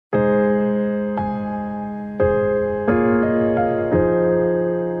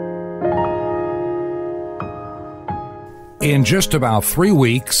In just about 3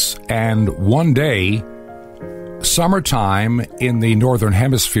 weeks and 1 day, summertime in the Northern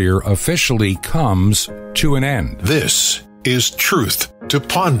Hemisphere officially comes to an end. This is Truth to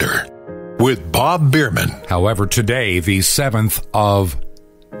Ponder with Bob Biermann. However, today, the 7th of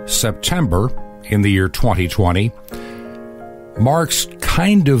September in the year 2020, marks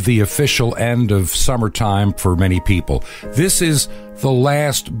kind of the official end of summertime for many people. This is the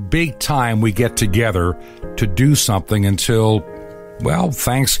last big time we get together to do something until, well,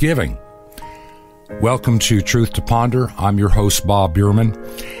 Thanksgiving. Welcome to Truth to Ponder. I'm your host, Bob Biermann.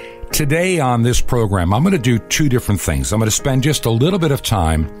 Today on this program, I'm going to do two different things. I'm going to spend just a little bit of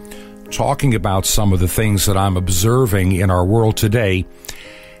time talking about some of the things that I'm observing in our world today.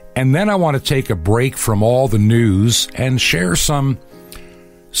 And then I want to take a break from all the news and share some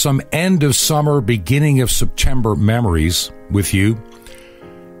end of summer, beginning of September memories with you.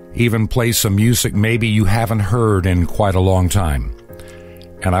 Even play some music maybe you haven't heard in quite a long time.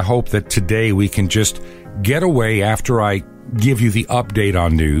 And I hope that today we can just get away after I give you the update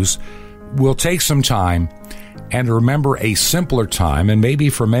on news. We'll take some time and remember a simpler time, and maybe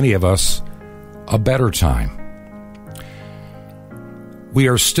for many of us, a better time. We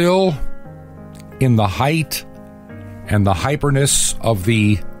are still in the height and the hyperness of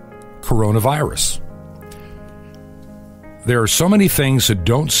the coronavirus. There are so many things that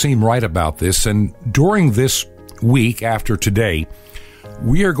don't seem right about this, and during this week after today,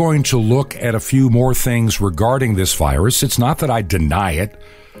 we are going to look at a few more things regarding this virus. It's not that I deny it.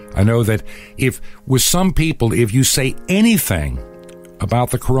 I know that with some people, if you say anything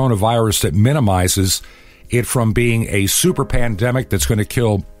about the coronavirus that minimizes it from being a super pandemic that's going to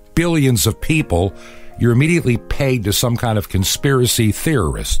kill billions of people, you're immediately pegged to some kind of conspiracy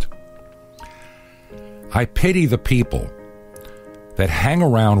theorist. I pity the people that hang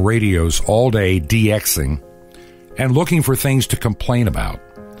around radios all day DXing and looking for things to complain about.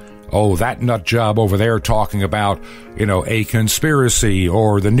 Oh, that nut job over there talking about, a conspiracy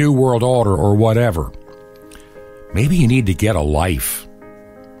or the New World Order or whatever. Maybe you need to get a life.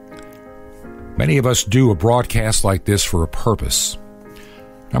 Many of us do a broadcast like this for a purpose.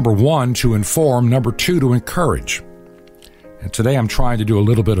 Number one, to inform. Number two, to encourage. And today I'm trying to do a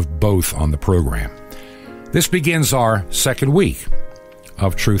little bit of both on the program. This begins our second week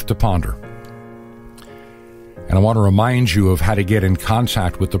of Truth to Ponder. And I want to remind you of how to get in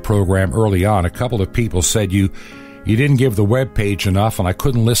contact with the program early on. A couple of people said you didn't give the web page enough, and I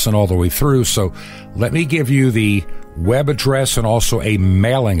couldn't listen all the way through. So let me give you the web address and also a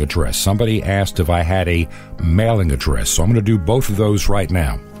mailing address. Somebody asked if I had a mailing address, so I'm going to do both of those right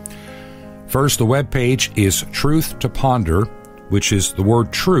now. First, the web page is Truth to Ponder, which is the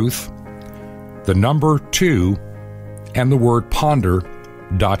word truth, the number 2, and the word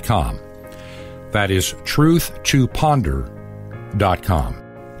ponder.com. That is truthtoponder.com.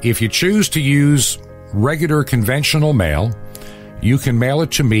 If you choose to use regular conventional mail, you can mail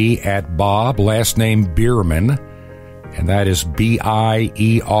it to me at Bob, last name Biermann, and that is Biermann.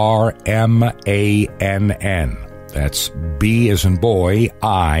 That's B as in boy,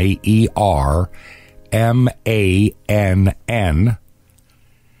 IERMANN.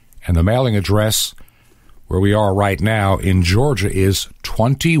 And the mailing address where we are right now in Georgia is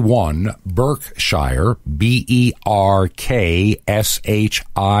 21 Berkshire, Berkshire,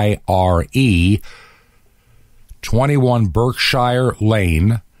 21 Berkshire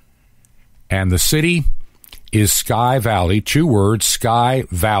Lane, and the city is Sky Valley, 2 words, Sky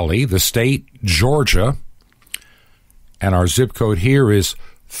Valley, the state, Georgia, and our zip code here is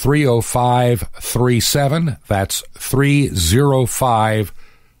 30537. That's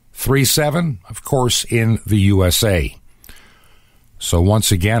 30537, of course, in the USA. So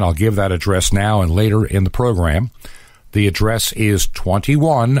once again, I'll give that address now and later in the program. The address is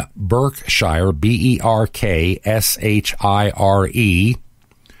 21 Berkshire, Berkshire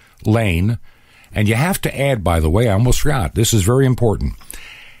Lane. And you have to add, by the way, I almost forgot, this is very important.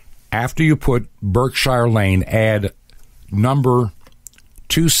 After you put Berkshire Lane, add number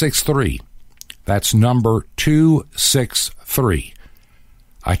 263. That's number 263.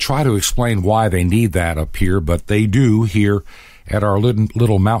 I try to explain why they need that up here, but they do here at our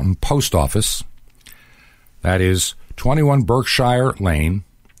little mountain post office. That is 21 Berkshire Lane,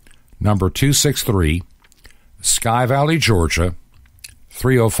 number 263, Sky Valley, Georgia,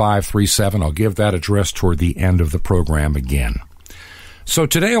 30537. I'll give that address toward the end of the program again. So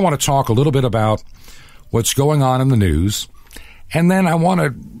today I want to talk a little bit about what's going on in the news, and then I want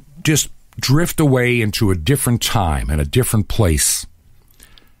to just drift away into a different time and a different place.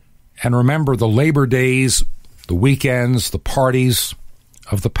 And remember the Labor Days, the weekends, the parties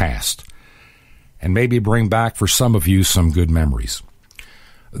of the past. and maybe bring back for some of you some good memories.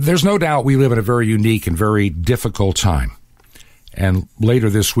 There's no doubt we live in a very unique and very difficult time. And later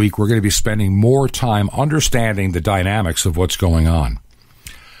this week, we're going to be spending more time understanding the dynamics of what's going on.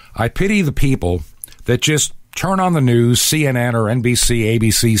 I pity the people that just turn on the news, CNN or NBC,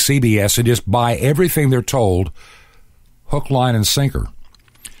 ABC, CBS, and just buy everything they're told, hook, line, and sinker.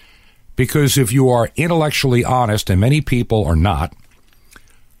 Because if you are intellectually honest, and many people are not,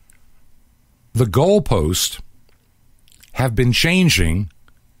 the goalposts have been changing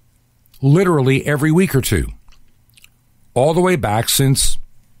literally every week or two, all the way back since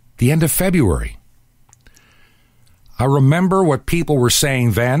the end of February. I remember what people were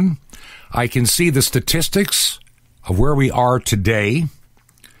saying then. I can see the statistics of where we are today.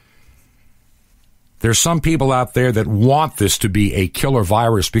 There's some people out there that want this to be a killer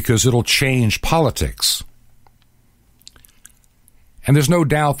virus because it'll change politics. And there's no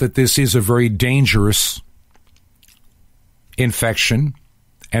doubt that this is a very dangerous infection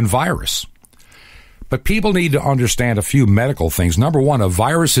and virus. But people need to understand a few medical things. Number one, a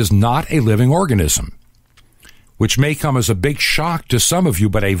virus is not a living organism, which may come as a big shock to some of you,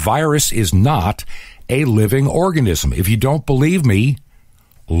 but a virus is not a living organism. If you don't believe me,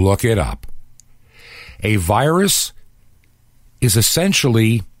 look it up. A virus is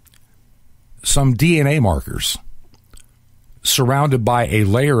essentially some DNA markers surrounded by a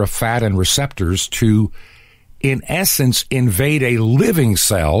layer of fat and receptors to, in essence, invade a living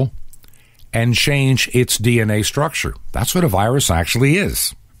cell and change its DNA structure. That's what a virus actually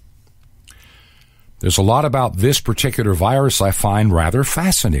is. There's a lot about this particular virus I find rather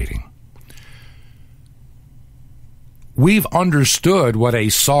fascinating. We've understood what a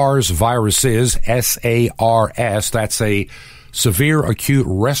SARS virus is, SARS. That's a severe acute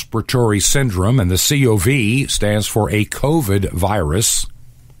respiratory syndrome, and the COV stands for a COVID virus.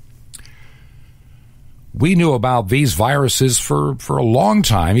 We knew about these viruses for a long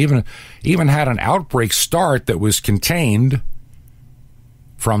time, even had an outbreak start that was contained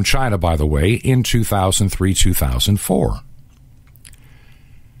from China, by the way, in 2003, 2004.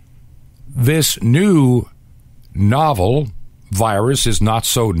 This new novel virus is not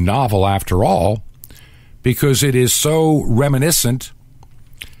so novel after all, because it is so reminiscent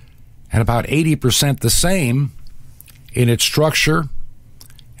and about 80% the same in its structure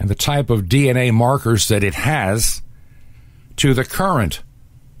and the type of DNA markers that it has to the current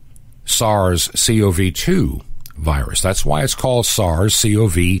SARS-CoV-2 virus. That's why it's called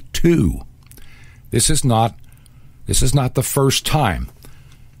SARS-CoV-2. This is not the first time.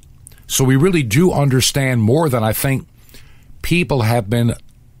 So we really do understand more than I think people have been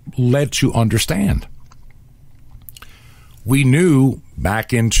led to understand. We knew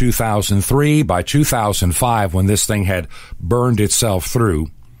back in 2003, by 2005, when this thing had burned itself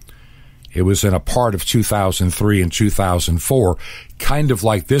through, it was in a part of 2003 and 2004, kind of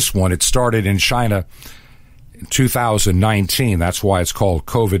like this one. It started in China in 2019. That's why it's called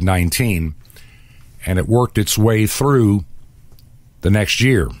COVID-19. And it worked its way through the next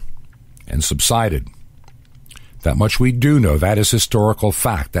year and subsided. That much we do know. That is historical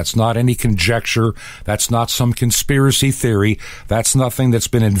fact. That's not any conjecture. That's not some conspiracy theory. That's nothing that's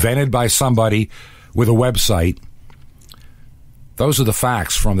been invented by somebody with a website. Those are the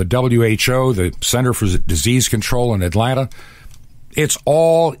facts from the WHO, the Center for Disease Control in Atlanta. It's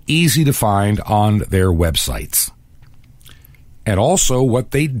all easy to find on their websites. And also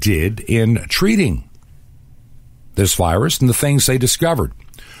what they did in treating this virus and the things they discovered,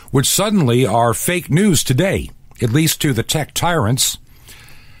 which suddenly are fake news today, at least to the tech tyrants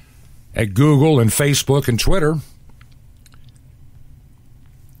at Google and Facebook and Twitter.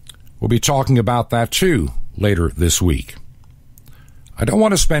 We'll be talking about that too later this week. I don't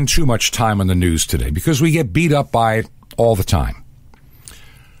want to spend too much time on the news today because we get beat up by it all the time.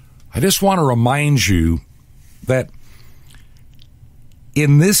 I just want to remind you that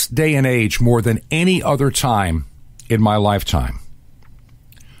in this day and age, more than any other time in my lifetime,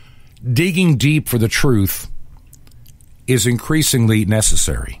 digging deep for the truth is increasingly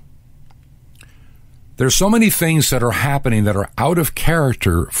necessary. There's so many things that are happening that are out of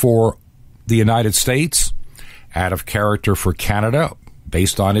character for the United States, out of character for Canada,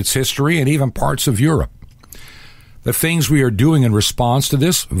 based on its history, and even parts of Europe. The things we are doing in response to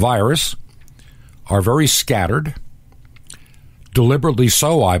this virus are very scattered, deliberately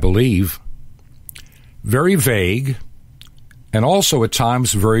so, I believe, very vague, and also at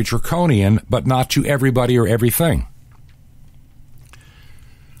times very draconian, but not to everybody or everything.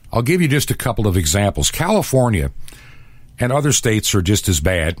 I'll give you just a couple of examples. California and other states are just as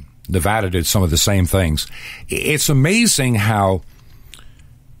bad. Nevada did some of the same things. It's amazing how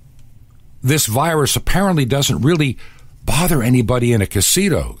this virus apparently doesn't really bother anybody in a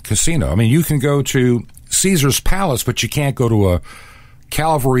casino. I mean, you can go to Caesar's Palace, but you can't go to a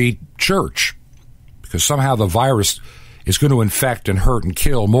Calvary church because somehow the virus is going to infect and hurt and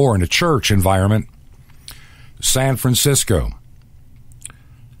kill more in a church environment. San Francisco,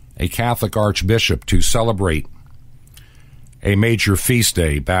 a Catholic archbishop to celebrate a major feast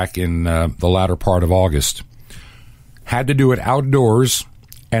day back in the latter part of August, had to do it outdoors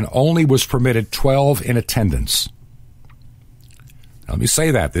and only was permitted 12 in attendance. Now, let me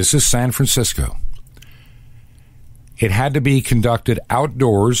say that. This is San Francisco. It had to be conducted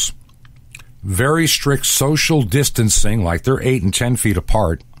outdoors, very strict social distancing, like they're 8 and 10 feet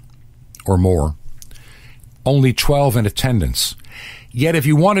apart or more. Only 12 in attendance. Yet if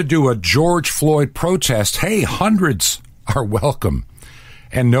you want to do a George Floyd protest, hey, hundreds are welcome,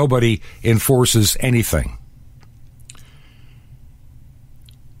 and nobody enforces anything.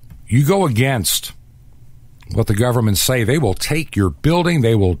 You go against what the government say, they will take your building,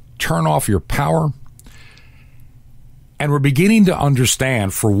 they will turn off your power. And we're beginning to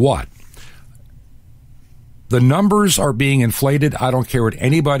understand for what. The numbers are being inflated. I don't care what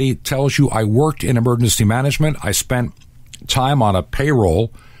anybody tells you. I worked in emergency management. I spent time on a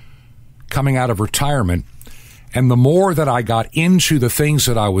payroll coming out of retirement. And the more that I got into the things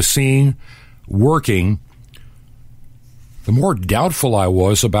that I was seeing working, the more doubtful I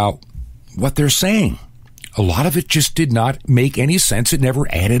was about what they're saying. A lot of it just did not make any sense. It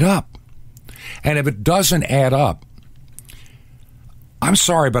never added up. And if it doesn't add up, I'm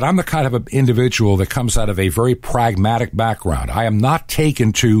sorry, but I'm the kind of an individual that comes out of a very pragmatic background. I am not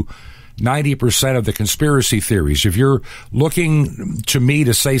taken to 90% of the conspiracy theories. If you're looking to me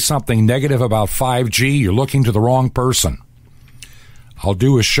to say something negative about 5G, you're looking to the wrong person. I'll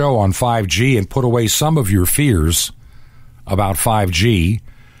do a show on 5G and put away some of your fears about 5G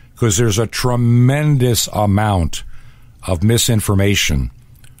because there's a tremendous amount of misinformation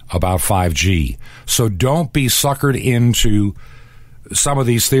about 5G. So don't be suckered into some of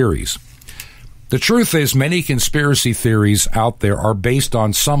these theories. The truth is, many conspiracy theories out there are based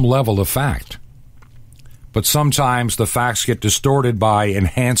on some level of fact. But sometimes the facts get distorted by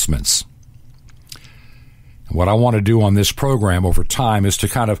enhancements. And what I want to do on this program over time is to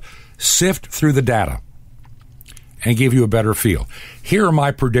kind of sift through the data and give you a better feel. Here are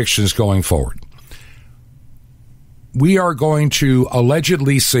my predictions going forward. We are going to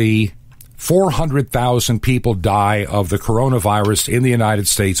allegedly see 400,000 people die of the coronavirus in the United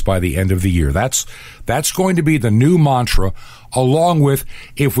States by the end of the year. That's going to be the new mantra, along with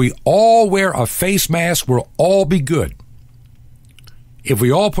if we all wear a face mask, we'll all be good. If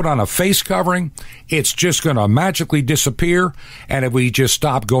we all put on a face covering, it's just going to magically disappear. And if we just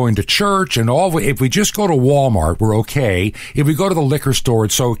stop going to church and if we just go to Walmart, we're okay. If we go to the liquor store,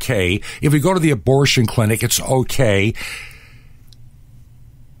 it's okay. If we go to the abortion clinic, it's okay.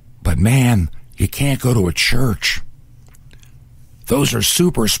 But man, you can't go to a church. Those are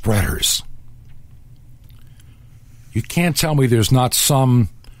super spreaders. You can't tell me there's not some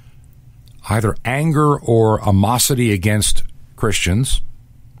either anger or animosity against Christians,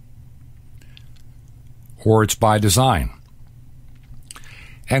 or it's by design.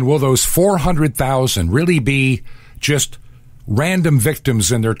 And will those 400,000 really be just random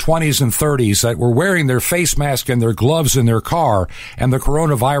victims in their 20s and 30s that were wearing their face mask and their gloves in their car, and the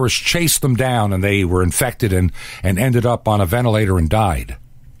coronavirus chased them down and they were infected and ended up on a ventilator and died?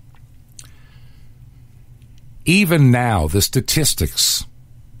 Even now, the statistics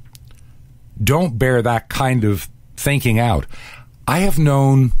don't bear that kind of thinking out. I have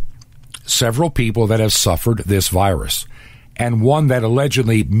known several people that have suffered this virus, and one that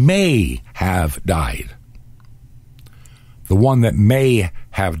allegedly may have died. The one that may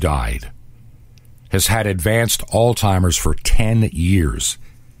have died has had advanced Alzheimer's for 10 years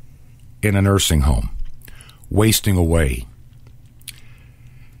in a nursing home, wasting away.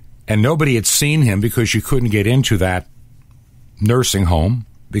 And nobody had seen him because you couldn't get into that nursing home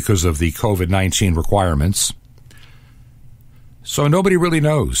because of the COVID-19 requirements. So nobody really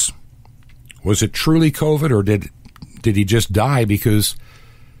knows. Was it truly COVID, or did he just die? Because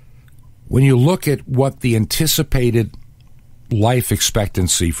when you look at what the anticipated life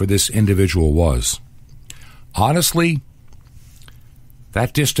expectancy for this individual was, honestly,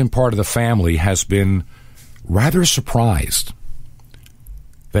 that distant part of the family has been rather surprised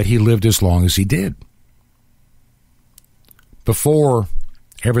that he lived as long as he did. Before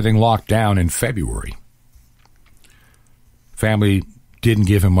everything locked down in February, family didn't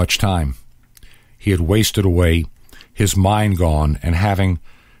give him much time. He had wasted away, his mind gone, and having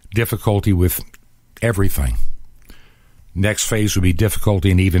difficulty with everything. Next phase would be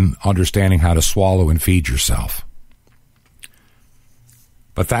difficulty in even understanding how to swallow and feed yourself.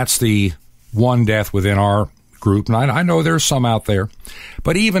 But that's the one death within our group, and I know there's some out there.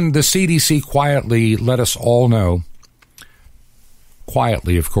 But even the CDC quietly let us all know,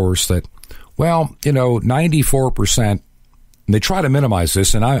 quietly, of course, that, 94%, and they try to minimize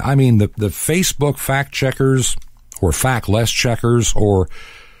this, and I mean the Facebook fact checkers or fact-less checkers or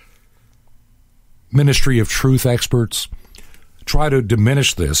Ministry of Truth experts try to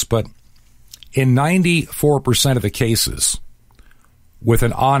diminish this, but in 94% of the cases, with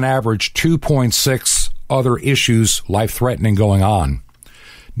an on average 2.6 other issues life-threatening going on,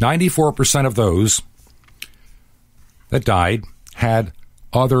 94% of those that died had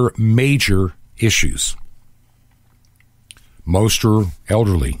other major issues. Most are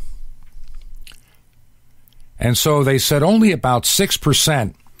elderly. And so they said only about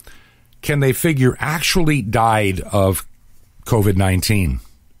 6% can they figure actually died of COVID-19.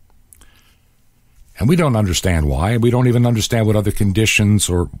 And we don't understand why. We don't even understand what other conditions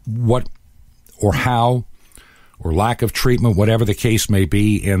or what or how or lack of treatment, whatever the case may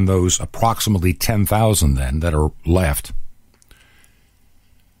be, in those approximately 10,000 then that are left.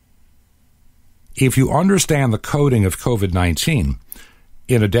 If you understand the coding of COVID-19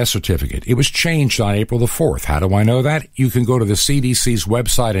 in a death certificate, it was changed on April the 4th. How do I know that? You can go to the CDC's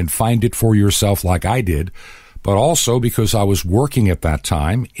website and find it for yourself like I did, but also because I was working at that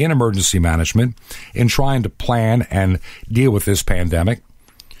time in emergency management in trying to plan and deal with this pandemic.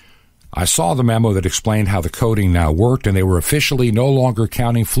 I saw the memo that explained how the coding now worked, and they were officially no longer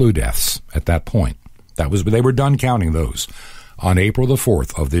counting flu deaths at that point. They were done counting those on April the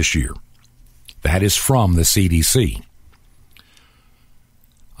 4th of this year. That is from the CDC.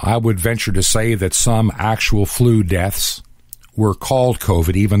 I would venture to say that some actual flu deaths were called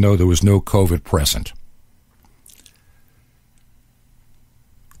COVID, even though there was no COVID present.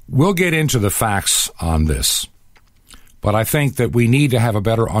 We'll get into the facts on this, but I think that we need to have a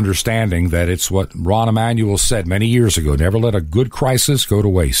better understanding that it's what Ron Emanuel said many years ago: never let a good crisis go to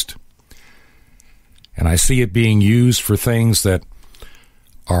waste. And I see it being used for things that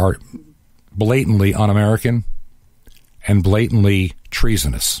are blatantly un-American and blatantly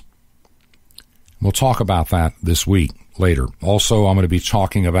treasonous. We'll talk about that this week later. Also, I'm going to be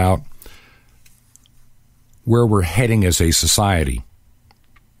talking about where we're heading as a society,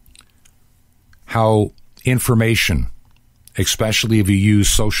 how information, especially if you use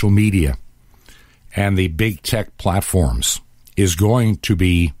social media and the big tech platforms, is going to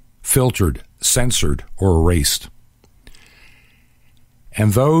be filtered, censored, or erased.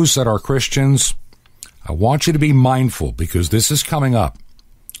 And those that are Christians, I want you to be mindful, because this is coming up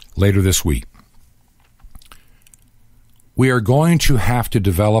later this week. We are going to have to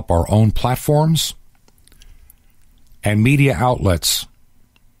develop our own platforms and media outlets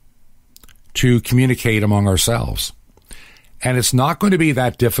to communicate among ourselves. And it's not going to be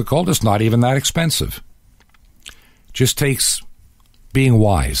that difficult. It's not even that expensive. It just takes being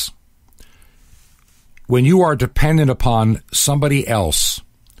wise. When you are dependent upon somebody else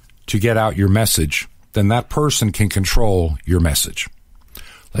to get out your message, then that person can control your message.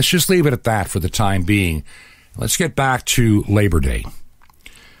 Let's just leave it at that for the time being. Let's get back to Labor Day.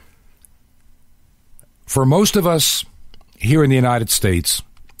 For most of us here in the United States,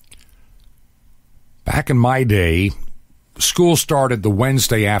 back in my day, school started the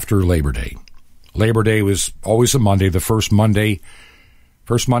Wednesday after Labor Day. Labor Day was always a Monday, the first Monday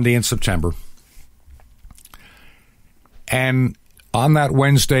in September. And on that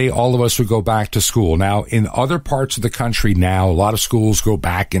Wednesday, all of us would go back to school. Now, in other parts of the country now, a lot of schools go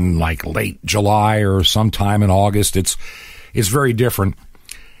back in like late July or sometime in August. It's very different.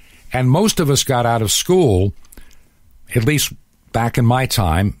 And most of us got out of school, at least back in my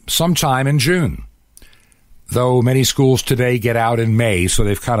time, sometime in June. Though many schools today get out in May, so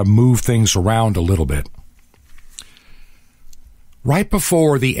they've kind of moved things around a little bit. Right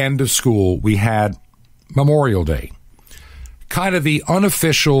before the end of school, we had Memorial Day. Kind of the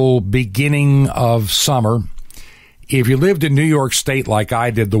unofficial beginning of summer. If you lived in New York State like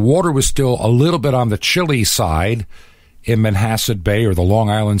I did, the water was still a little bit on the chilly side in Manhasset Bay or the Long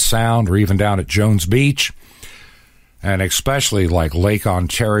Island Sound or even down at Jones Beach. And especially like Lake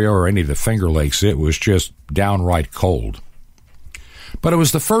Ontario or any of the Finger Lakes, it was just downright cold. But it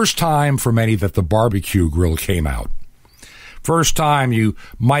was the first time for many that the barbecue grill came out. First time you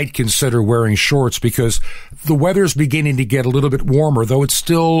might consider wearing shorts because the weather's beginning to get a little bit warmer, though it's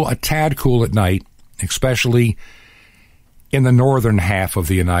still a tad cool at night, especially in the northern half of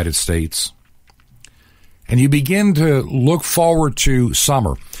the United States. And you begin to look forward to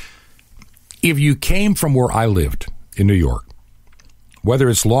summer. If you came from where I lived, in New York. Whether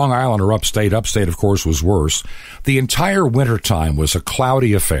it's Long Island or upstate, of course, was worse. The entire wintertime was a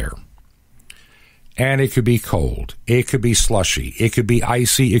cloudy affair. And it could be cold. It could be slushy. It could be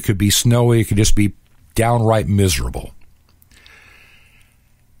icy. It could be snowy. It could just be downright miserable.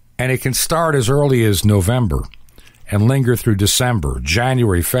 And it can start as early as November and linger through December,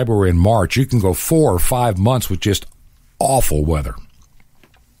 January, February, and March. You can go 4 or 5 months with just awful weather.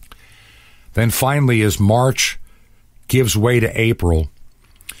 Then finally, as March gives way to April,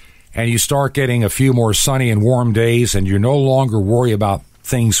 and you start getting a few more sunny and warm days, and you no longer worry about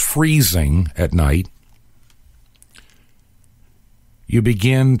things freezing at night, you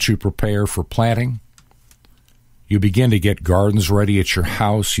begin to prepare for planting. You begin to get gardens ready at your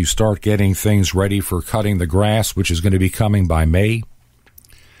house. You start getting things ready for cutting the grass, which is going to be coming by May.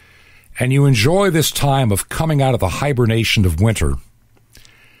 And you enjoy this time of coming out of the hibernation of winter,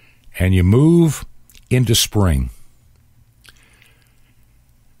 and you move into spring.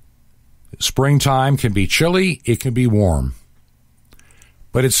 Springtime can be chilly, it can be warm.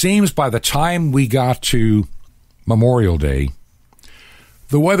 But it seems by the time we got to Memorial Day,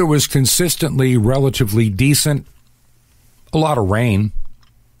 the weather was consistently relatively decent. A lot of rain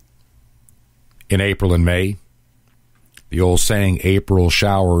in April and May. The old saying, April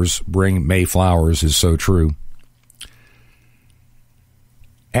showers bring May flowers, is so true.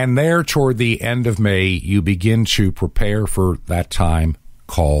 And there, toward the end of May, you begin to prepare for that time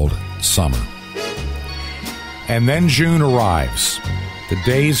called summer. And then June arrives. The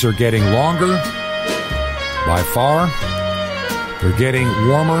days are getting longer by far. They're getting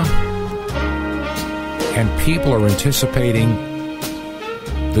warmer. And people are anticipating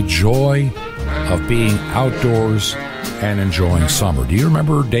the joy of being outdoors and enjoying summer. Do you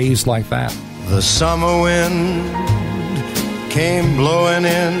remember days like that? The summer wind came blowing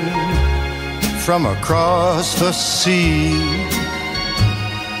in from across the sea.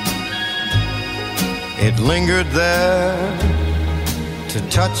 It lingered there to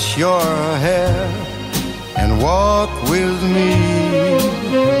touch your hair and walk with me.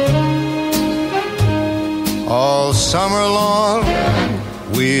 All summer long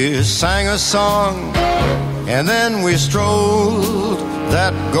we sang a song, and then we strolled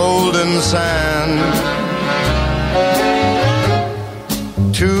that golden sand.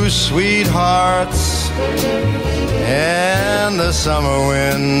 Two sweethearts and the summer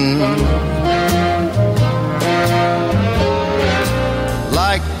wind,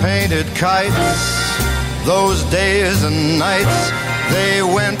 like painted kites, those days and nights, they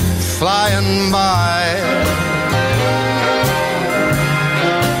went flying by.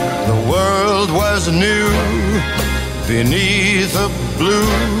 The world was new beneath a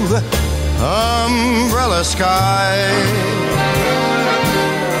blue umbrella sky.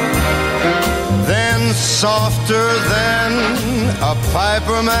 Then softer than a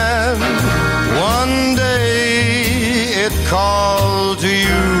piper man, one day it called to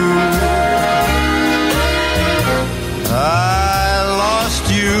you.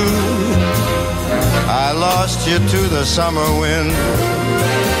 I lost you to the summer wind.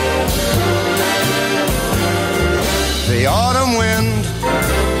 The autumn wind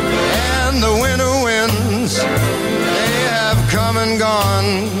and the winter winds, they have come and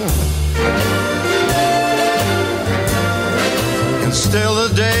gone. And still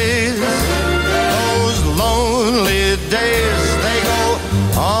the days, those lonely days, they go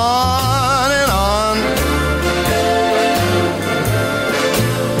on and on.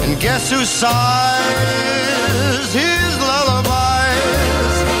 And guess who sighs his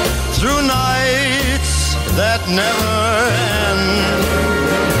lullabies through nights that never end?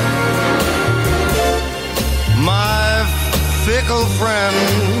 My fickle friend,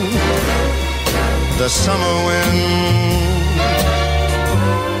 the summer wind.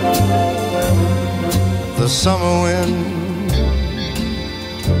 The summer wind,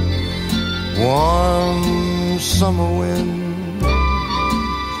 warm summer wind,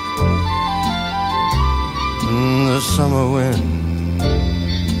 the summer wind.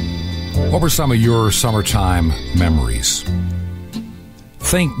 What were some of your summertime memories?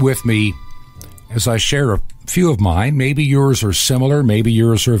 Think with me as I share a few of mine. Maybe yours are similar, maybe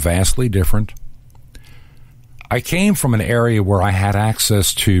yours are vastly different. I came from an area where I had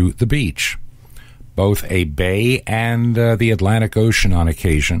access to the beach, both a bay and the Atlantic Ocean on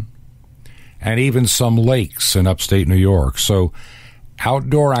occasion, and even some lakes in upstate New York. So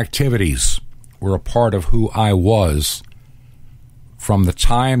outdoor activities were a part of who I was from the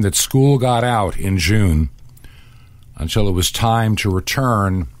time that school got out in June until it was time to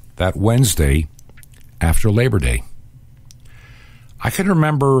return that Wednesday after Labor Day. I can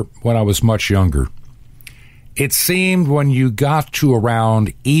remember when I was much younger, It seemed when you got to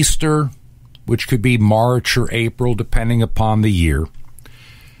around Easter, which could be March or April, depending upon the year,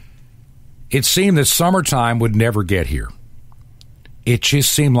 it seemed that summertime would never get here. It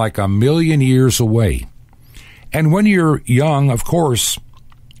just seemed like a million years away. And when you're young, of course,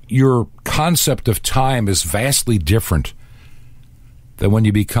 your concept of time is vastly different than when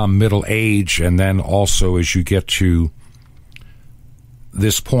you become middle age, and then also as you get to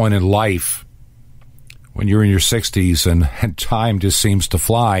this point in life, when you're in your 60s and time just seems to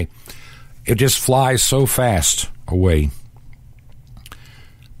fly. It just flies so fast away.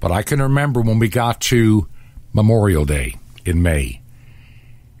 But I can remember when we got to Memorial Day in May.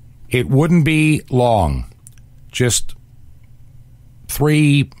 It wouldn't be long, just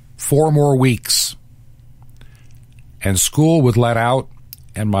 3-4 more weeks, and school would let out,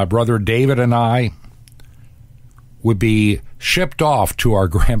 and my brother David and I would be shipped off to our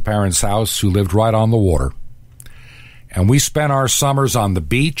grandparents' house, who lived right on the water. And we spent our summers on the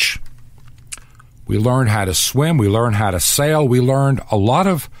beach. We learned how to swim. We learned how to sail. We learned a lot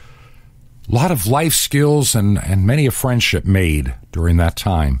of life skills and many a friendship made during that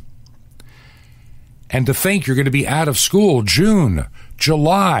time. And to think you're going to be out of school June,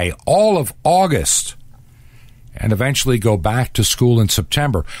 July, all of August, and eventually go back to school in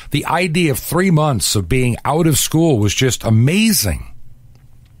September. The idea of 3 months of being out of school was just amazing.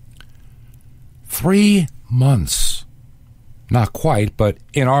 3 months. Not quite, but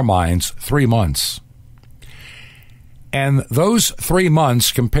in our minds, 3 months. And those 3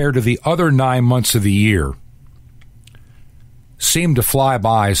 months, compared to the other 9 months of the year, seemed to fly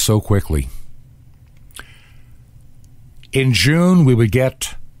by so quickly. In June, we would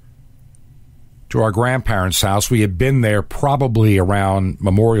get to our grandparents' house. We had been there probably around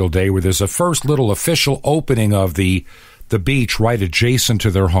Memorial Day, where there's a first little official opening of the beach right adjacent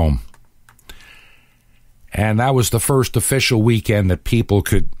to their home. And that was the first official weekend that people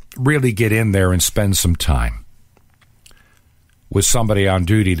could really get in there and spend some time with somebody on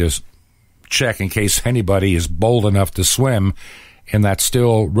duty to check in case anybody is bold enough to swim in that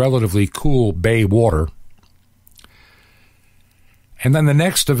still relatively cool bay water. And then the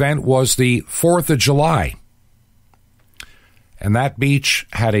next event was the 4th of July. And that beach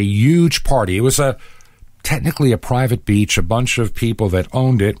had a huge party. It was technically a private beach, a bunch of people that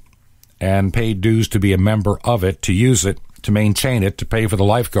owned it and paid dues to be a member of it, to use it, to maintain it, to pay for the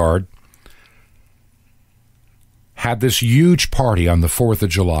lifeguard, had this huge party on the 4th of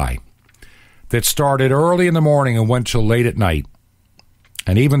July that started early in the morning and went till late at night.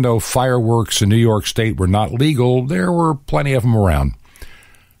 And even though fireworks in New York State were not legal, there were plenty of them around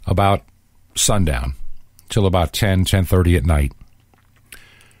about sundown till about 10:30 at night.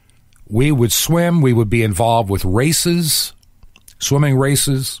 We would swim. We would be involved with races, swimming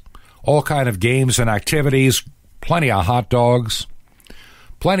races, all kind of games and activities, plenty of hot dogs,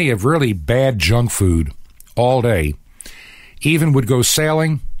 plenty of really bad junk food all day. Even would go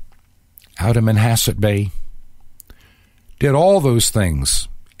sailing out in Manhasset Bay. Did all those things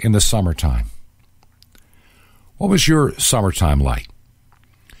in the summertime. What was your summertime like?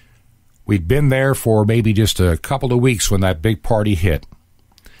 We'd been there for maybe just a couple of weeks when that big party hit.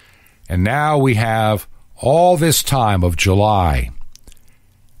 And now we have all this time of July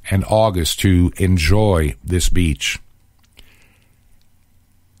and August to enjoy this beach.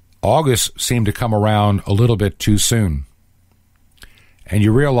 August seemed to come around a little bit too soon. And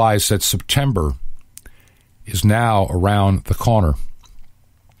you realize that September is now around the corner.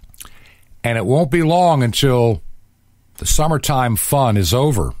 And it won't be long until the summertime fun is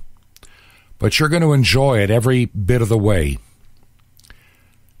over. But you're going to enjoy it every bit of the way.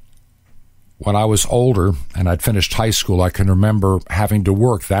 When I was older and I'd finished high school, I can remember having to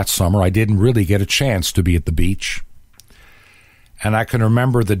work that summer. I didn't really get a chance to be at the beach. And I can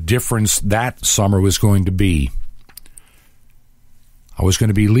remember the difference that summer was going to be. I was going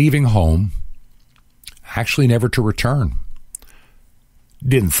to be leaving home, actually never to return.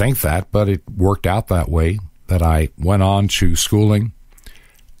 Didn't think that, but it worked out that way, that I went on to schooling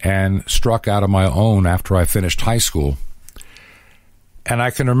and struck out on my own after I finished high school. And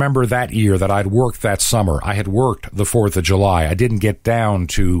I can remember that year that I'd worked that summer. I had worked the 4th of July. I didn't get down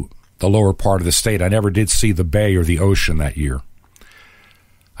to the lower part of the state. I never did see the bay or the ocean that year.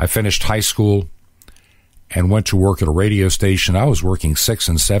 I finished high school and went to work at a radio station. I was working 6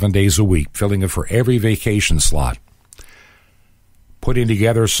 and 7 days a week, filling in for every vacation slot, putting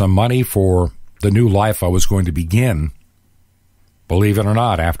together some money for the new life I was going to begin, believe it or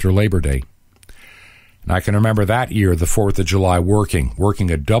not, after Labor Day. And I can remember that year, the 4th of July,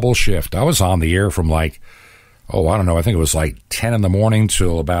 working a double shift. I was on the air from I think it was 10 in the morning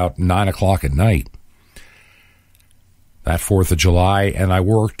till about 9 o'clock at night. that 4th of July, and I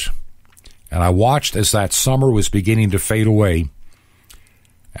worked, and I watched as that summer was beginning to fade away.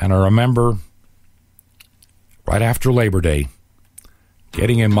 And I remember right after Labor Day,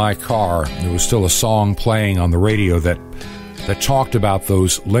 getting in my car, there was still a song playing on the radio that talked about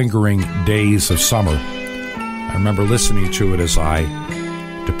those lingering days of summer. I remember listening to it as I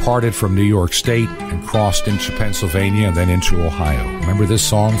departed from New York State and crossed into Pennsylvania and then into Ohio. Remember this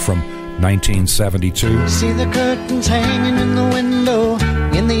song from 1972? See the curtains hanging in the window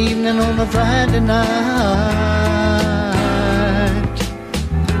in the evening on a Friday night.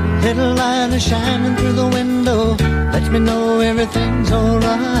 Little light is shining through the window, lets me know everything's alright.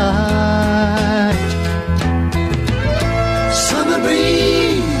 Summer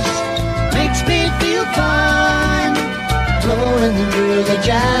breeze makes me feel fine, blowing through the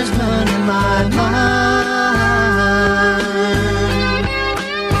jasmine in my mind.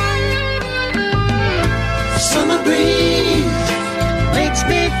 Summer breeze makes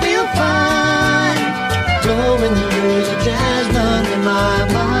me feel fine, blowing through the jasmine in my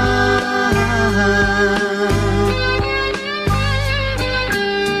mind.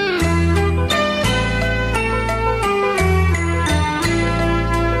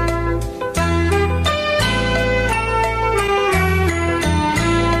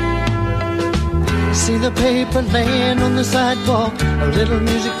 See the paper laying on the sidewalk, a little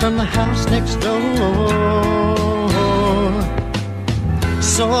music from the house next door.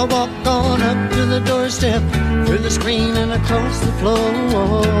 So I walk on up to the doorstep, through the screen and across the floor.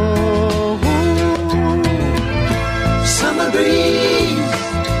 Summer breeze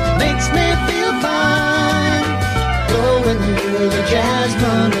makes me feel fine, blowing through the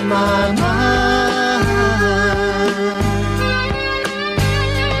jasmine in my mind.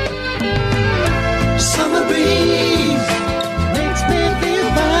 Summer breeze makes me feel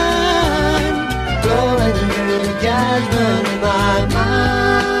fine, blowing through the jasmine in my mind.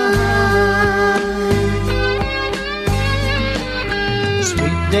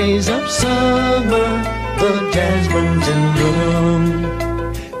 Sweet days of summer, the jasmine's in bloom.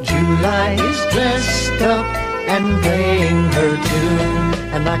 July is dressed up and playing her tune,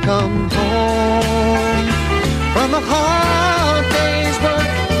 and I come home from a hard day's work.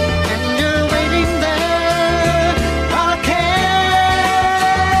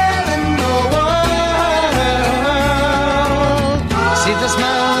 The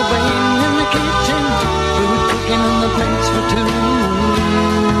smell rain in the kitchen, food cooking on the plates for two.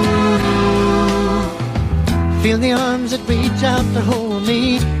 Feel the arms that reach out to hold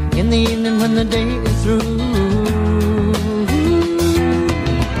me in the evening when the day is through.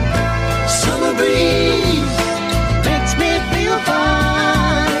 Summer breeze makes me feel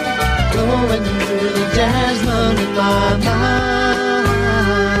fine, blowing through the jasmine in my mind.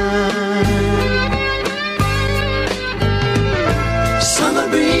 Summer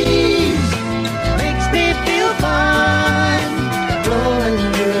breeze makes me feel fine,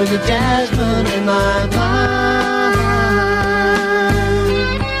 blowing through the jasmine in my mind.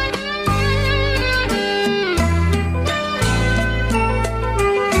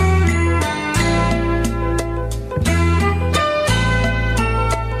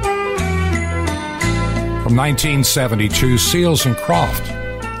 From 1972, Seals and Croft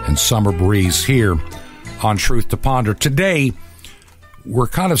and Summer Breeze here on Truth to Ponder. Today, we're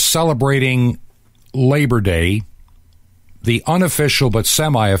kind of celebrating Labor Day, the unofficial but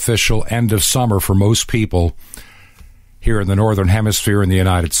semi-official end of summer for most people here in the Northern Hemisphere in the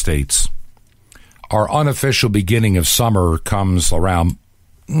United States. Our unofficial beginning of summer comes around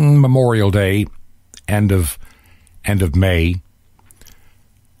Memorial Day, end of May.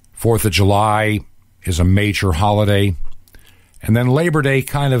 4th of July is a major holiday. And then Labor Day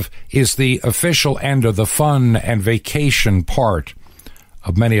kind of is the official end of the fun and vacation part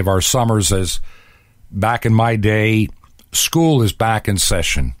of many of our summers, as back in my day, school is back in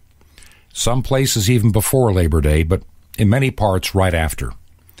session. Some places even before Labor Day, but in many parts right after.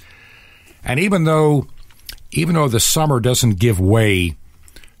 And even though the summer doesn't give way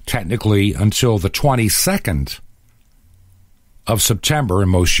technically until the 22nd of September in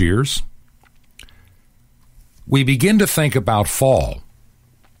most years, we begin to think about fall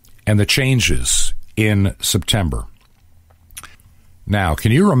and the changes in September. Now,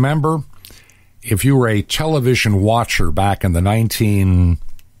 can you remember, if you were a television watcher back in the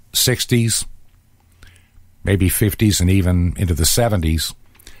 1960s, maybe 50s and even into the 70s,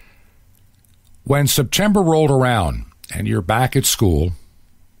 when September rolled around and you're back at school,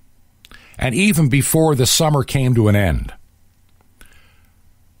 and even before the summer came to an end,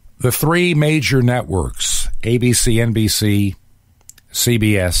 the three major networks, ABC, NBC,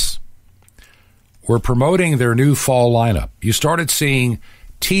 CBS, were promoting their new fall lineup. You started seeing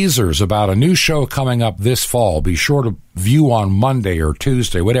teasers about a new show coming up this fall. Be sure to view on Monday or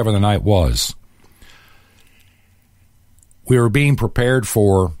Tuesday, whatever the night was. We were being prepared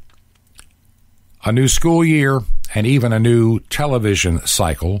for a new school year and even a new television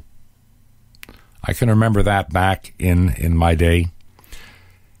cycle. I can remember that back in my day.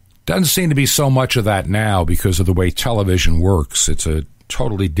 Doesn't seem to be so much of that now because of the way television works. It's a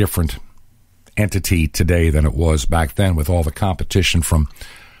totally different entity today than it was back then with all the competition from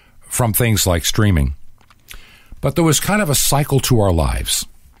things like streaming. But there was kind of a cycle to our lives.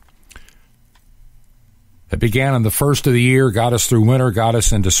 It began in the first of the year, got us through winter, got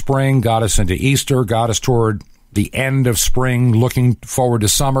us into spring, got us into Easter, got us toward the end of spring, looking forward to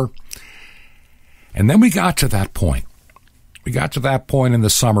summer. And then we got to that point. We got to that point in the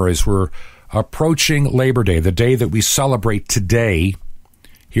summer as we're approaching Labor Day, the day that we celebrate today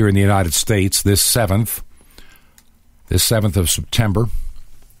here in the United States, this 7th of September,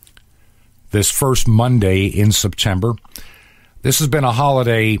 this first Monday in September. This has been a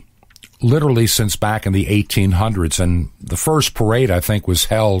holiday literally since back in the 1800s, and the first parade, I think, was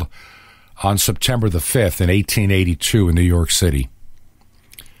held on September the 5th in 1882 in New York City.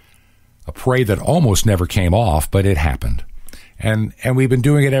 A parade that almost never came off, but it happened. And we've been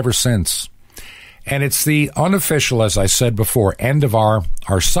doing it ever since. And it's the unofficial, as I said before, end of our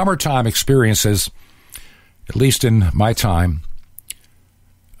summertime experiences, at least in my time.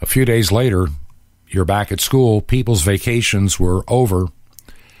 A few days later, you're back at school, people's vacations were over,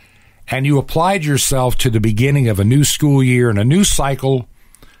 and you applied yourself to the beginning of a new school year and a new cycle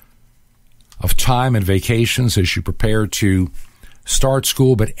of time and vacations as you prepare to start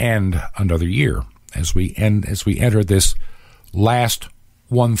school but end another year as we enter this last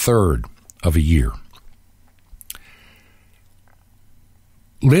 1/3 of a year.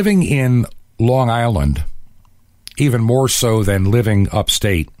 Living in Long Island, even more so than living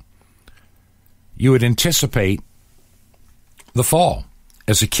upstate, you would anticipate the fall.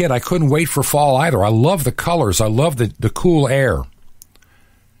 As a kid, I couldn't wait for fall either. I love the colors. I love the cool air.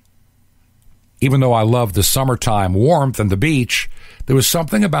 Even though I loved the summertime warmth and the beach, there was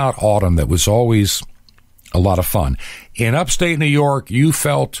something about autumn that was always a lot of fun. In upstate New York, you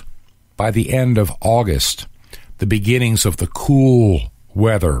felt by the end of August the beginnings of the cool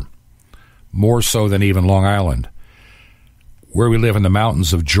weather, more so than even Long Island. Where we live in the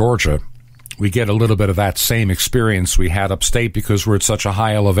mountains of Georgia, we get a little bit of that same experience we had upstate because we're at such a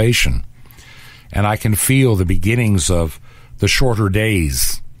high elevation. And I can feel the beginnings of the shorter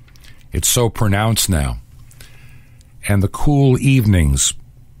days. It's so pronounced now. And the cool evenings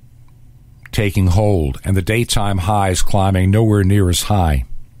taking hold, and the daytime highs climbing nowhere near as high.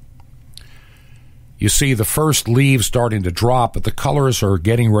 You see the first leaves starting to drop, but the colors are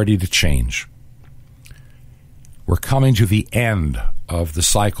getting ready to change. We're coming to the end of the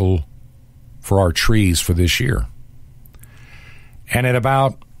cycle for our trees for this year. And in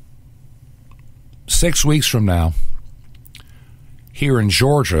about 6 weeks from now, here in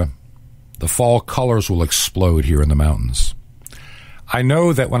Georgia, the fall colors will explode here in the mountains. I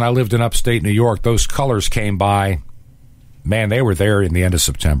know that when I lived in upstate New York, those colors came by. Man, they were there in the end of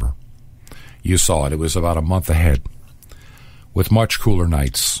September. You saw it. It was about a month ahead with much cooler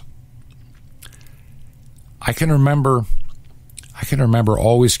nights. I can remember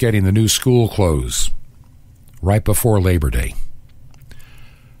always getting the new school clothes right before Labor Day.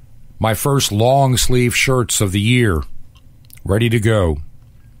 My first long sleeve shirts of the year ready to go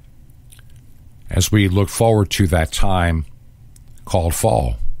as we look forward to that time called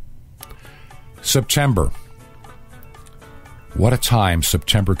fall. September. What a time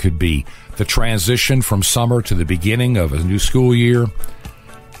September could be. The transition from summer to the beginning of a new school year,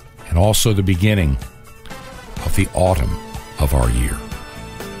 and also the beginning of the autumn of our year.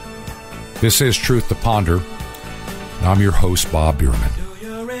 This is Truth to Ponder, and I'm your host, Bob Biermann.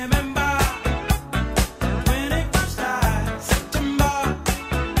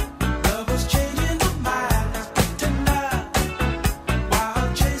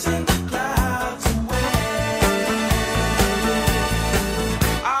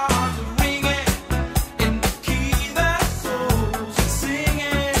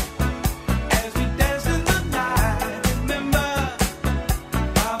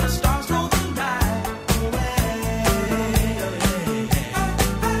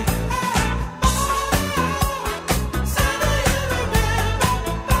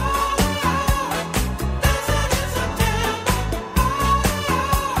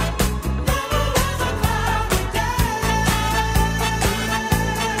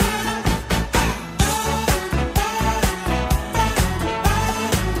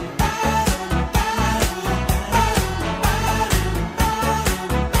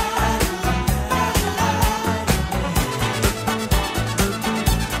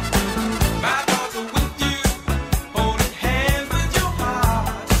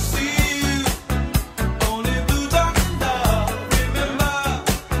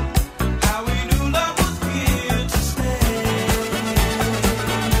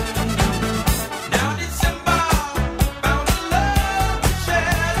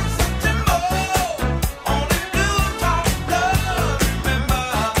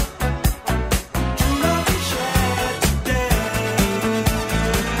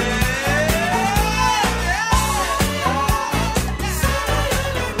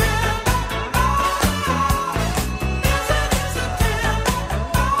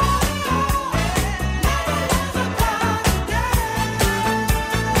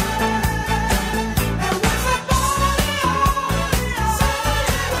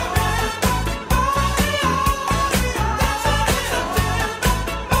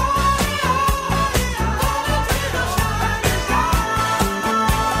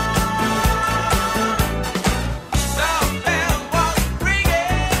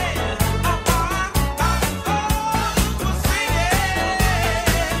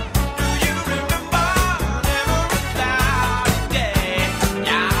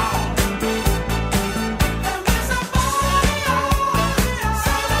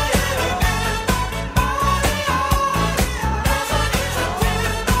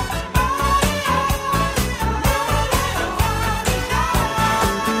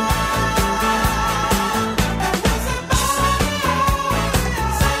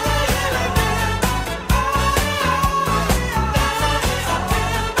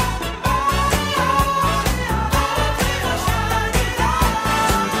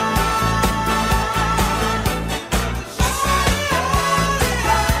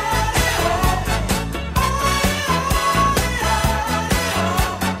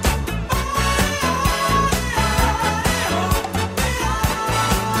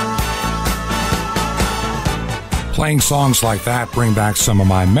 Playing songs like that bring back some of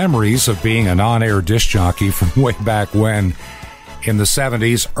my memories of being an on-air disc jockey from way back when, in the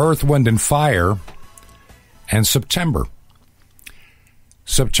 70s, Earth, Wind, and Fire, and September.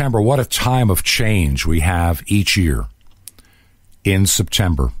 September, what a time of change we have each year in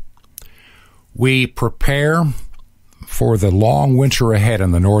September. We prepare for the long winter ahead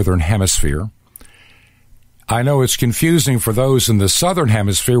in the Northern Hemisphere. I know it's confusing for those in the Southern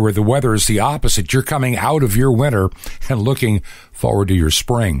Hemisphere where the weather is the opposite. You're coming out of your winter and looking forward to your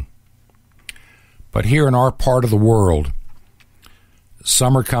spring. But here in our part of the world,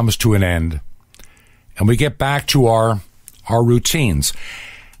 summer comes to an end, and we get back to our routines.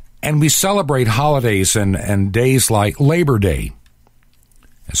 And we celebrate holidays and days like Labor Day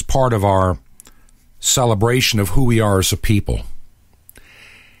as part of our celebration of who we are as a people.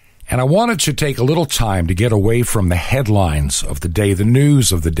 And I wanted to take a little time to get away from the headlines of the day, the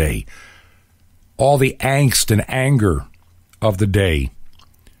news of the day, all the angst and anger of the day,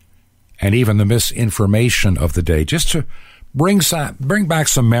 and even the misinformation of the day, just to bring back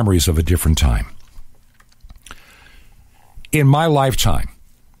some memories of a different time. In my lifetime,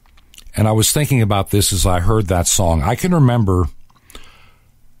 and I was thinking about this as I heard that song, I can remember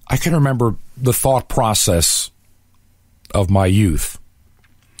the thought process of my youth.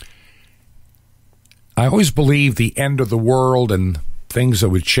 I always believed the end of the world and things that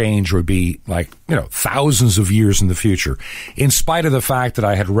would change would be like, thousands of years in the future. In spite of the fact that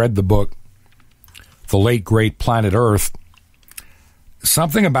I had read the book, The Late Great Planet Earth,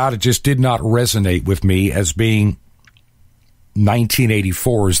 something about it just did not resonate with me as being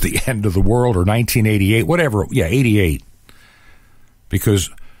 1984 is the end of the world, or 1988, whatever. Yeah, 88. Because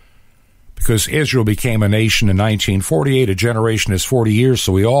Israel became a nation in 1948, a generation is 40 years,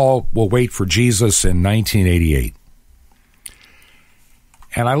 so we all will wait for Jesus in 1988.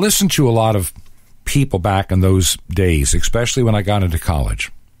 And I listened to a lot of people back in those days, especially when I got into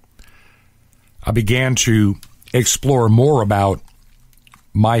college. I began to explore more about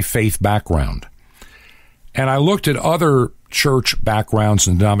my faith background. And I looked at other church backgrounds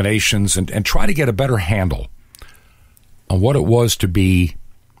and denominations and tried to get a better handle on what it was to be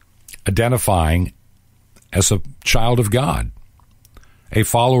identifying as a child of God, a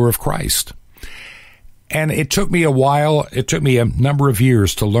follower of Christ. And it took me a while, it took me a number of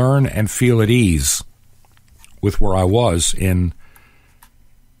years to learn and feel at ease with where I was in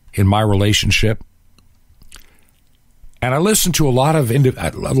my relationship. And I listened to a lot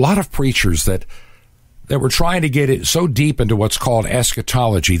of preachers that were trying to get it so deep into what's called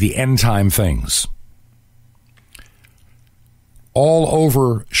eschatology, the end time things, all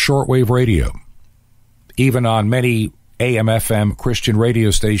over shortwave radio, even on many AM/FM Christian radio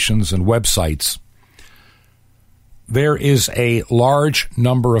stations and websites. There is a large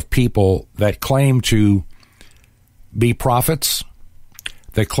number of people that claim to be prophets,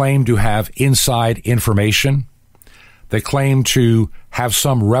 that claim to have inside information, that claim to have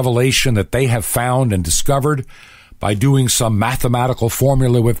some revelation that they have found and discovered by doing some mathematical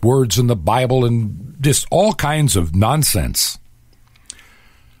formula with words in the Bible and just all kinds of nonsense,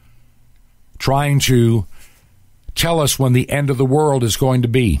 trying to tell us when the end of the world is going to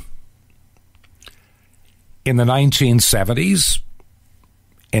be. In the 1970s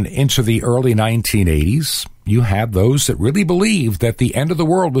and into the early 1980s, you had those that really believed that the end of the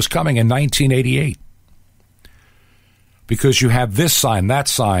world was coming in 1988. Because you have this sign, that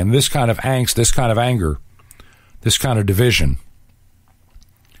sign, this kind of angst, this kind of anger, this kind of division.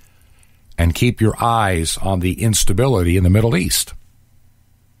 And keep your eyes on the instability in the Middle East.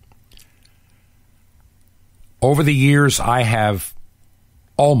 Over the years, I have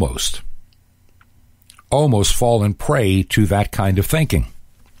almost fallen prey to that kind of thinking.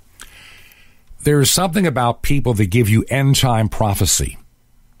 There is something about people that give you end-time prophecy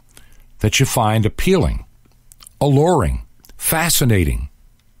that you find appealing, alluring, fascinating.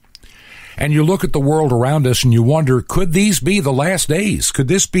 And you look at the world around us and you wonder, could these be the last days? Could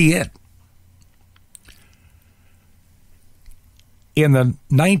this be it? In the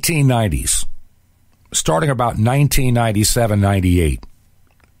 1990s, starting about 1997, 98,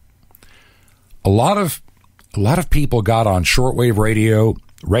 a lot of people got on shortwave radio,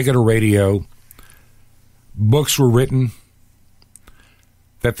 regular radio. Books were written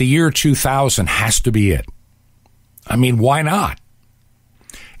that the year 2000 has to be it. I mean, why not?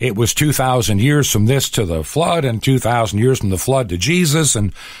 It was 2,000 years from this to the flood, and 2,000 years from the flood to Jesus,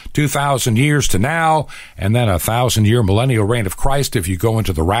 and 2,000 years to now, and then a 1,000-year millennial reign of Christ if you go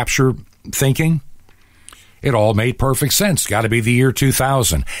into the rapture thinking. It all made perfect sense. Got to be the year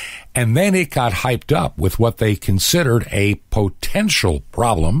 2000. And then it got hyped up with what they considered a potential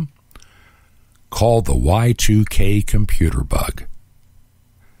problem called the Y2K computer bug.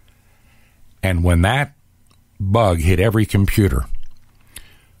 And when that bug hit every computer,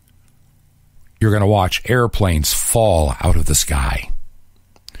 you're going to watch airplanes fall out of the sky.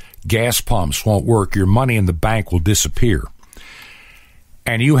 Gas pumps won't work. Your money in the bank will disappear.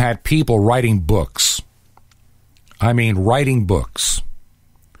 And you had people writing books. I mean, writing books.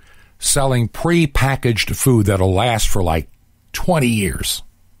 Selling pre-packaged food that'll last for like 20 years.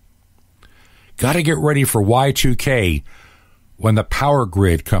 Got to get ready for Y2K when the power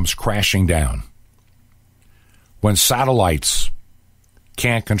grid comes crashing down. When satellites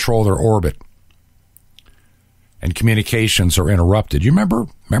can't control their orbit and communications are interrupted. You remember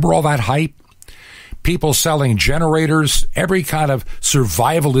all that hype? People selling generators, every kind of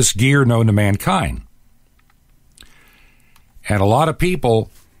survivalist gear known to mankind. And a lot of people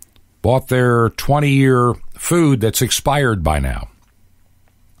bought their 20-year food that's expired by now.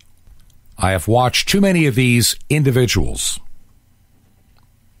 I have watched too many of these individuals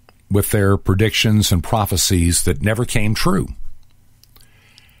with their predictions and prophecies that never came true.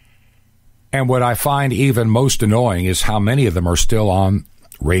 And what I find even most annoying is how many of them are still on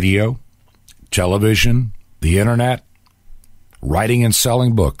radio, television, the internet, writing and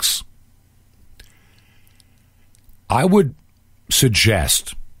selling books. I would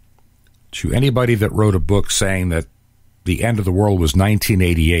suggest to anybody that wrote a book saying that the end of the world was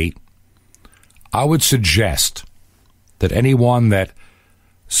 1988, I would suggest that anyone that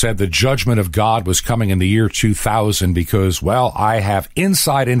said the judgment of God was coming in the year 2000 because, well, I have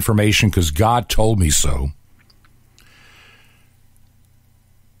inside information because God told me so,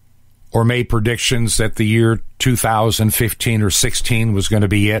 or made predictions that the year 2015 or 16 was going to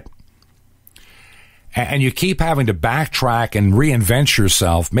be it, and you keep having to backtrack and reinvent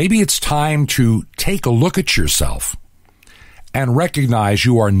yourself, maybe it's time to take a look at yourself and recognize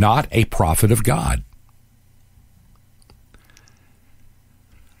you are not a prophet of God.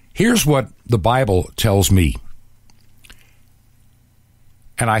 Here's what the Bible tells me.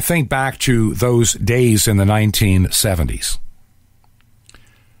 And I think back to those days in the 1970s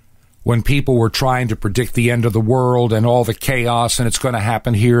when people were trying to predict the end of the world and all the chaos and it's going to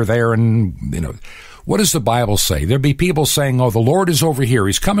happen here, there, and, you know, what does the Bible say? There'd be people saying, oh, the Lord is over here.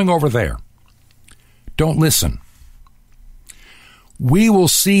 He's coming over there. Don't listen. We will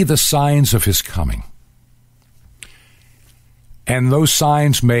see the signs of his coming. And those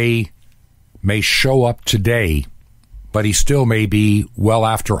signs may show up today, but he still may be well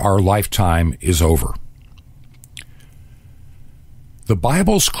after our lifetime is over. The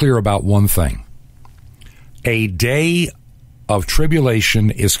Bible's clear about one thing. A day of tribulation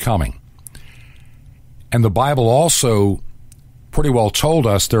is coming. And the Bible also pretty well told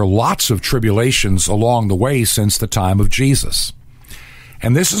us there are lots of tribulations along the way since the time of Jesus.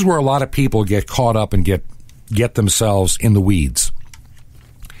 And this is where a lot of people get caught up and get themselves in the weeds.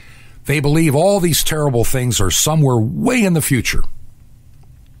 They believe all these terrible things are somewhere way in the future.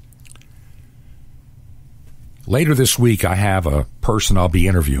 Later this week, I have a person I'll be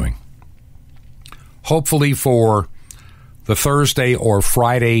interviewing. Hopefully for the Thursday or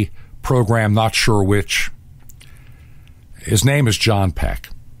Friday program, not sure which. His name is John Peck,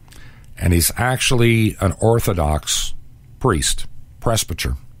 and he's actually an Orthodox priest,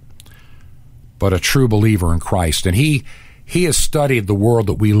 presbyter, but a true believer in Christ. And he has studied the world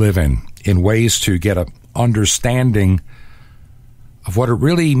that we live in ways to get an understanding of what it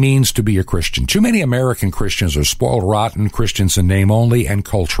really means to be a Christian. Too many American Christians are spoiled, rotten Christians in name only and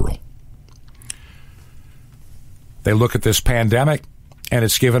cultural. They look at this pandemic, and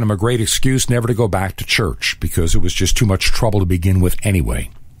it's given them a great excuse never to go back to church because it was just too much trouble to begin with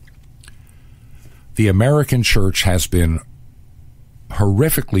anyway. The American church has been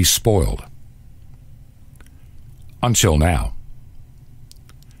horrifically spoiled until now.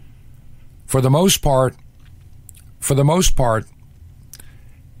 For the most part,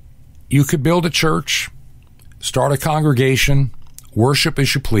 you could build a church, start a congregation, worship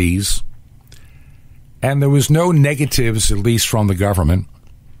as you please, and there was no negatives, at least from the government.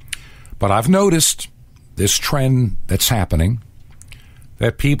 But I've noticed this trend that's happening,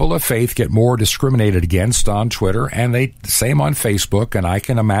 that people of faith get more discriminated against on Twitter, and the same on Facebook, and I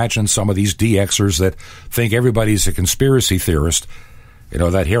can imagine some of these DXers that think everybody's a conspiracy theorist,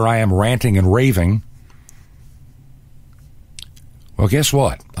 that here I am ranting and raving. Well, guess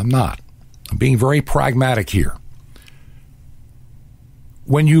what? I'm not. I'm being very pragmatic here.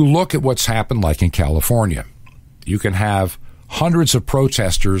 When you look at what's happened, like in California, you can have hundreds of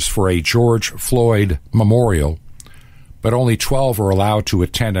protesters for a George Floyd memorial, but only 12 are allowed to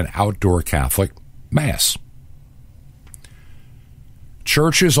attend an outdoor Catholic mass.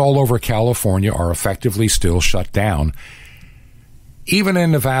 Churches all over California are effectively still shut down, even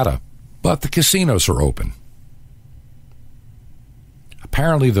in Nevada, but the casinos are open.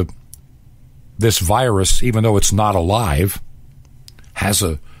 Apparently, this virus, even though it's not alive, has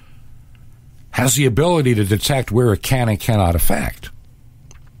the ability to detect where it can and cannot affect.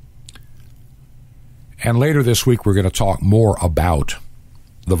 And later this week, we're going to talk more about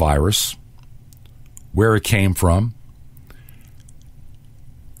the virus, where it came from,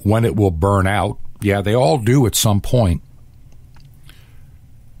 when it will burn out. Yeah, they all do at some point.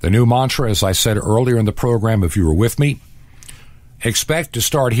 The new mantra, as I said earlier in the program, if you were with me, expect to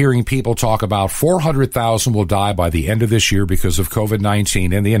start hearing people talk about 400,000 will die by the end of this year because of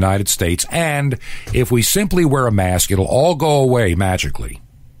COVID-19 in the United States. And if we simply wear a mask, it'll all go away magically.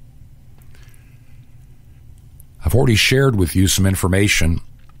 I've already shared with you some information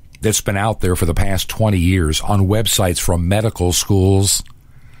that's been out there for the past 20 years on websites from medical schools.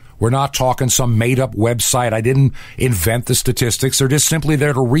 We're not talking some made-up website. I didn't invent the statistics. They're just simply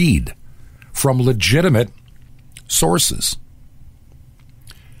there to read from legitimate sources.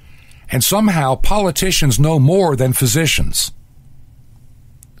 And somehow politicians know more than physicians.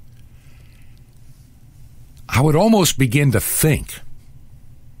 I would almost begin to think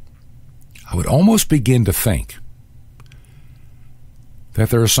that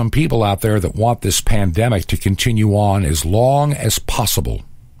there are some people out there that want this pandemic to continue on as long as possible.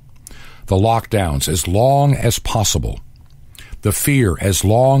 The lockdowns as long as possible. The fear as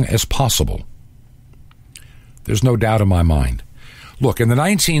long as possible. There's no doubt in my mind. Look, in the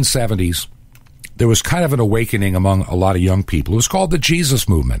 1970s, there was kind of an awakening among a lot of young people. It was called the Jesus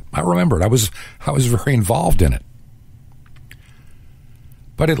movement. I remember it. I was very involved in it.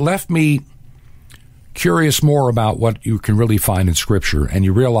 But it left me curious more about what you can really find in Scripture, and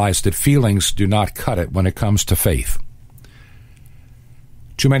you realize that feelings do not cut it when it comes to faith.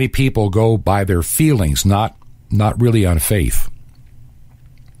 Too many people go by their feelings, not really on faith.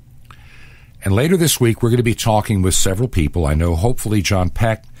 And later this week, we're going to be talking with several people. I know, hopefully, John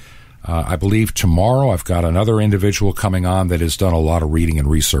Peck. I believe tomorrow I've got another individual coming on that has done a lot of reading and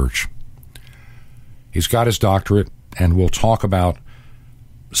research. He's got his doctorate, and we'll talk about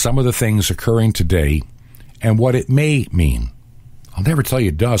some of the things occurring today and what it may mean. I'll never tell you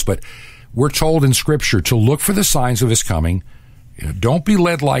it does, but we're told in Scripture to look for the signs of his coming. Don't be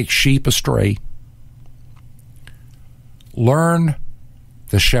led like sheep astray. Learn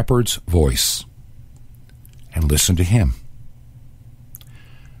the shepherd's voice and listen to him.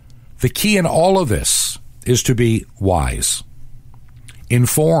 The key in all of this is to be wise,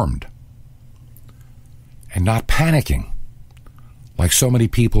 informed, and not panicking like so many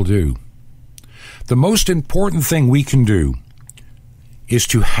people do. The most important thing we can do is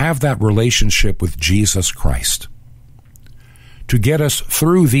to have that relationship with Jesus Christ, to get us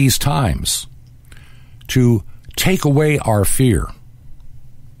through these times, to take away our fear,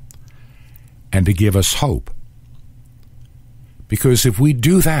 and to give us hope. Because if we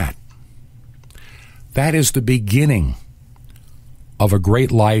do that, that is the beginning of a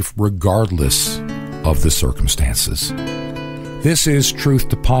great life regardless of the circumstances. This is Truth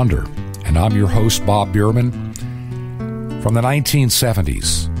to Ponder, and I'm your host, Bob Biermann. From the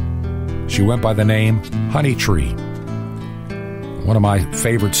 1970s, she went by the name Honey Tree. One of my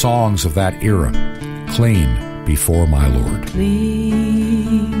favorite songs of that era, Clean Before My Lord.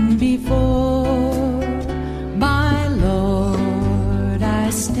 Clean before my Lord I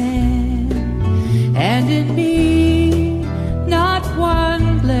stand, and in me not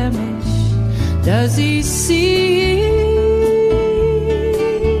one blemish does he see.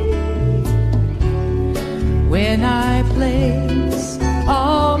 When I place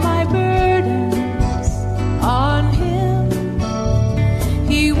all my burdens on him,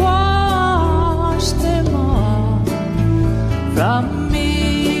 he washed them all from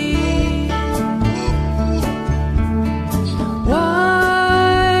me.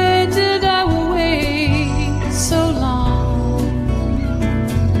 Why did I wait so long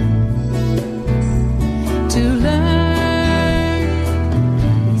to learn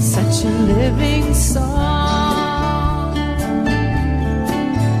such a living song?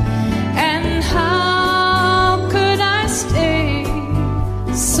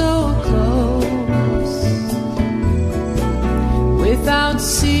 Without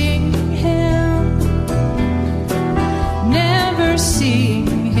seeing him, never seeing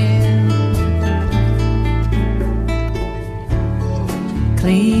him,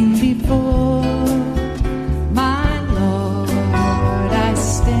 clean before my Lord I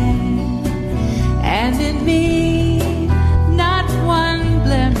stand, and in me not one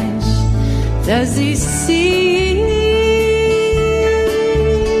blemish does he see.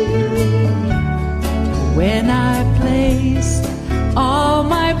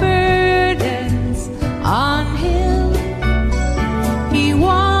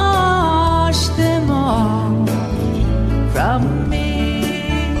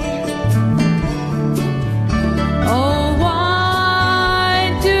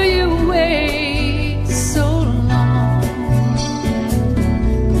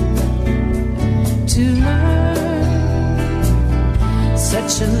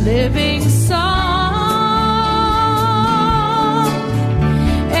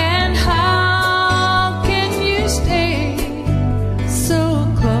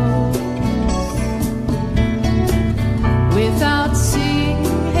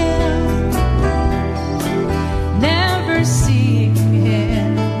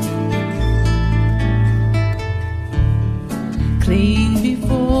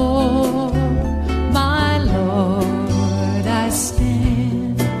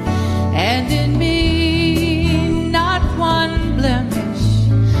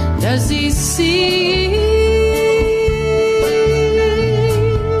 does he see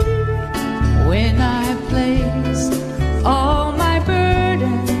when I place all my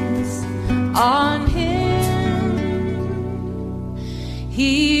burdens on him?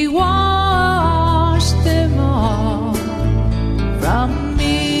 He washed them all from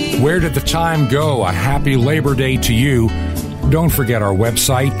me. Where did the time go? A happy Labor Day to you. Don't forget our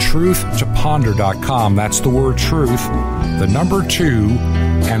website, truthtoponder.com. That's the word truth, the number 2,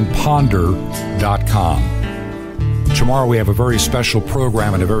 and ponder.com. Tomorrow we have a very special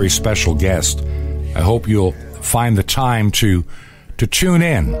program and a very special guest. I hope you'll find the time to tune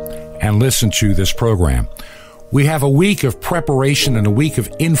in and listen to this program. We have a week of preparation and a week of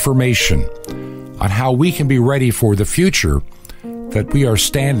information on how we can be ready for the future that we are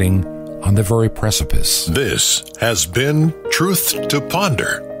standing on the very precipice. This has been Truth to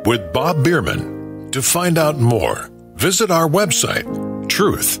Ponder with Bob Biermann. To find out more, visit our website,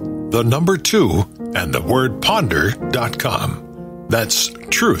 truth, the number 2, and the word ponder.com. That's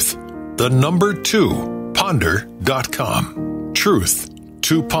truth, the number 2, ponder.com. Truth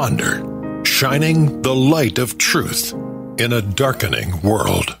to Ponder, shining the light of truth in a darkening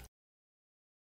world.